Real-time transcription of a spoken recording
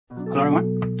Hello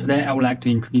everyone, today I would like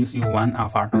to introduce you one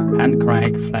of our hand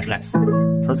crank flashlights.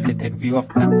 Firstly, take a view of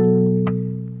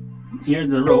them. Here's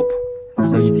the rope,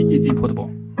 so it's easy portable.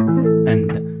 And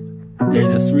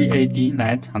there's a 3AD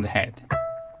light on the head.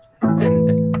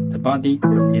 And the body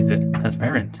is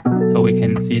transparent, so we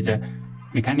can see the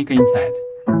mechanical inside.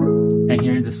 And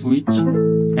here is the switch,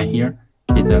 and here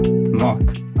is the lock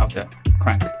of the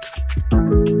crank.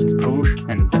 Just push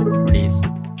and release,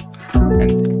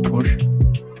 and push.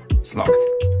 It's locked.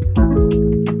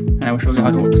 And I will show you how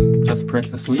it works. Just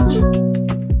press the switch,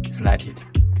 it's lighted.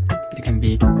 It can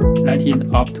be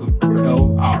lighted up to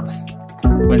 12 hours.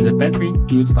 When the battery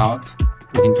used out,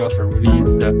 you can just release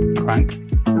the crank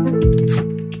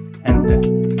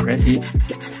and press it,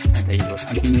 and it will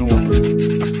continue working.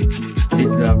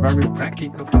 This is a very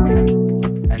practical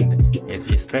function, and is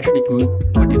especially good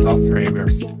for disaster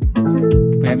areas.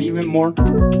 We have even more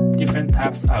different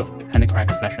types of hand crank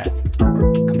flashlights.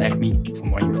 Contact me for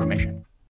more information.